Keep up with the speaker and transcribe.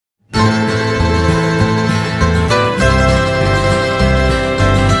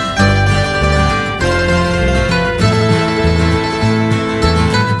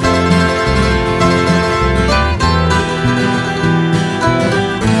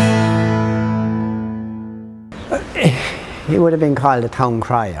he would have been called the town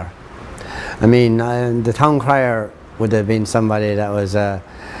crier. I mean, the town crier would have been somebody that was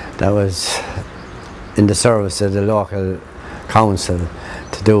in the service of the local council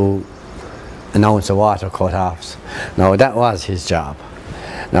to announce the water cut-offs. Now that was his job.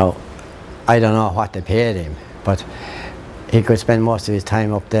 Now I don't know what they paid him, but he could spend most of his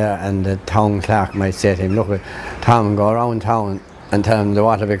time up there, and the town clerk might say to him, look, Tom, go around town and tell them the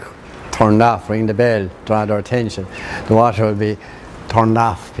water will be turned off, ring the bell, draw their attention. The water will be turned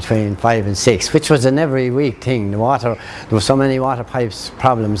off between 5 and 6, which was an every week thing. There were so many water pipes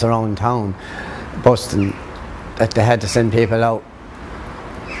problems around town busting that they had to send people out.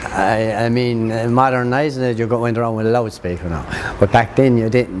 I mean, modernising it, you went around with a loudspeaker now, but back then you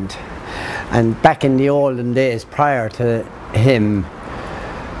didn't. And back in the olden days, prior to him,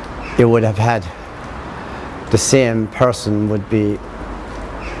 you would have had the same person would be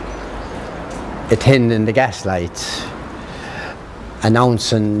attending the gas lights,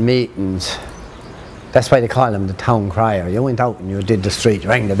 announcing meetings. That's why they call him the town crier. You went out and you did the street,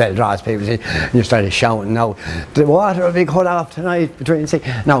 rang the bell, draws people in, and you started shouting out, the water will be cut off tonight between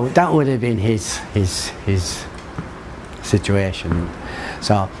 6. Now that would have been his situation.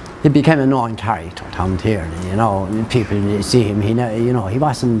 So he became a known character, Tom Tierney, you know, and people see him, you know, he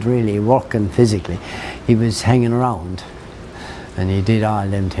wasn't really working physically. He was hanging around and he did all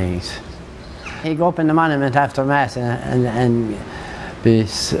them things. He'd go up in the monument after Mass and be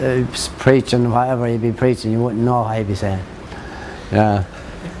preaching whatever he'd be preaching, you wouldn't know what he'd be saying. Yeah.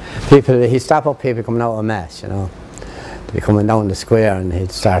 He'd stop up people coming out of Mass, you know. They'd be coming down the square and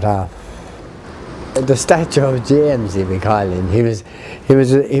he'd start off. The statue of James, he would call him. He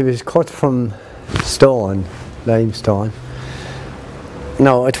was cut from stone, limestone.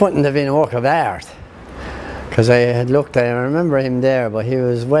 No, it wouldn't have been a work of art, because I had looked at him. I remember him there, but he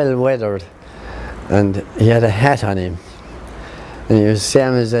was well weathered, and he had a hat on him, and he was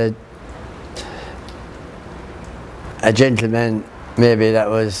same as a gentleman, maybe that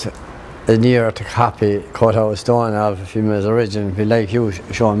was near to copy cut out of stone of him as original. If you like, you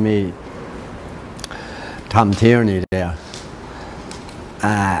showing me Tom Tierney there.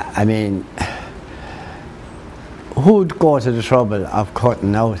 I mean, who'd go to the trouble of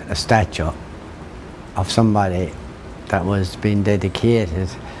cutting out a statue of somebody that was being dedicated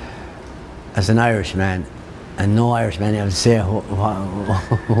as an Irishman, and no Irishman ever say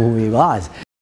who he was?